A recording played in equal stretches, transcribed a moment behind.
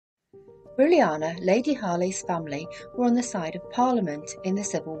Brilliana, Lady Harley's family were on the side of Parliament in the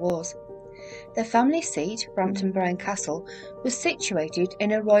Civil Wars. Their family seat, Brampton Bryan Castle, was situated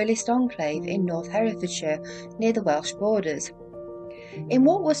in a Royalist enclave in North Herefordshire, near the Welsh borders. In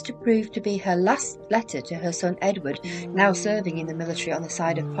what was to prove to be her last letter to her son Edward, now serving in the military on the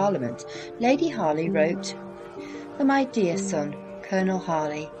side of Parliament, Lady Harley wrote, "For my dear son, Colonel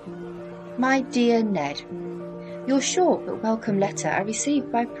Harley, my dear Ned, your short but welcome letter I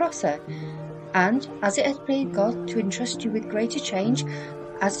received by Prosser, and as it has pleased God to entrust you with greater change,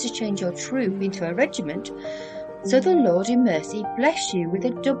 as to change your troop into a regiment, so the Lord in mercy bless you with a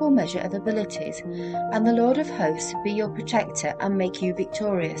double measure of abilities, and the Lord of hosts be your protector and make you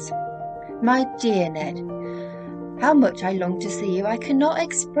victorious. My dear Ned, how much I long to see you I cannot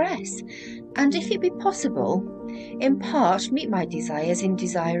express, and if it be possible, in part meet my desires in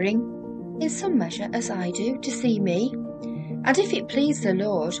desiring, in some measure as I do, to see me, and if it please the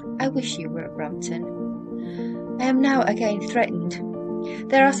Lord, I wish you were at Brampton. I am now again threatened.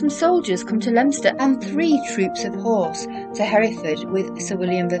 There are some soldiers come to Leominster and 3 troops of horse to Hereford with Sir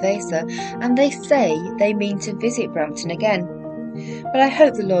William Vavasor, and they say they mean to visit Brampton again. But I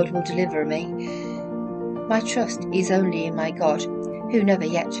hope the Lord will deliver me. My trust is only in my God, who never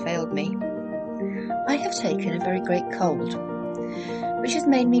yet failed me. I have taken a very great cold, which has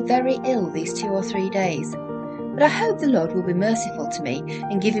made me very ill these 2 or 3 days. But I hope the Lord will be merciful to me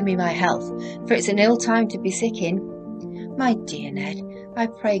in giving me my health, for it's an ill time to be sick in. My dear Ned, I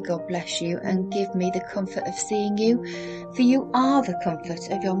pray God bless you and give me the comfort of seeing you, for you are the comfort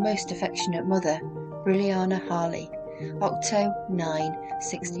of your most affectionate mother, Brilliana Harley, Octo 9,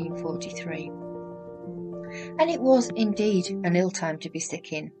 1643. And it was indeed an ill time to be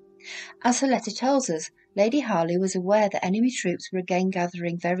sick in. As her letter tells us, Lady Harley was aware that enemy troops were again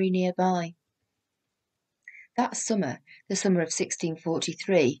gathering very nearby. That summer, the summer of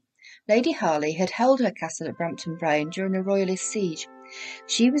 1643, Lady Harley had held her castle at Brampton Bryan during a Royalist siege.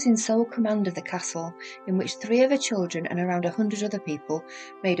 She was in sole command of the castle, in which 3 of her children and around 100 other people,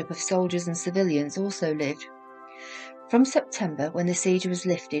 made up of soldiers and civilians, also lived. From September, when the siege was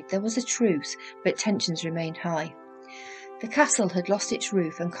lifted, there was a truce, but tensions remained high. The castle had lost its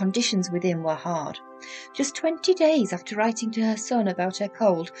roof and conditions within were hard. Just 20 days after writing to her son about her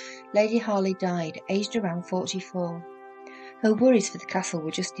cold, Lady Harley died, aged around 44. Her worries for the castle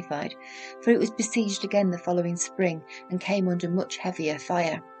were justified, for it was besieged again the following spring and came under much heavier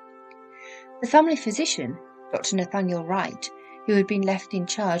fire. The family physician, Dr. Nathaniel Wright, who had been left in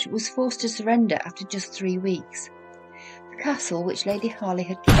charge, was forced to surrender after just 3 weeks. The castle, which Lady Harley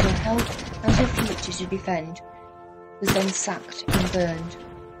had given her health and her future to defend, was then sacked and burned.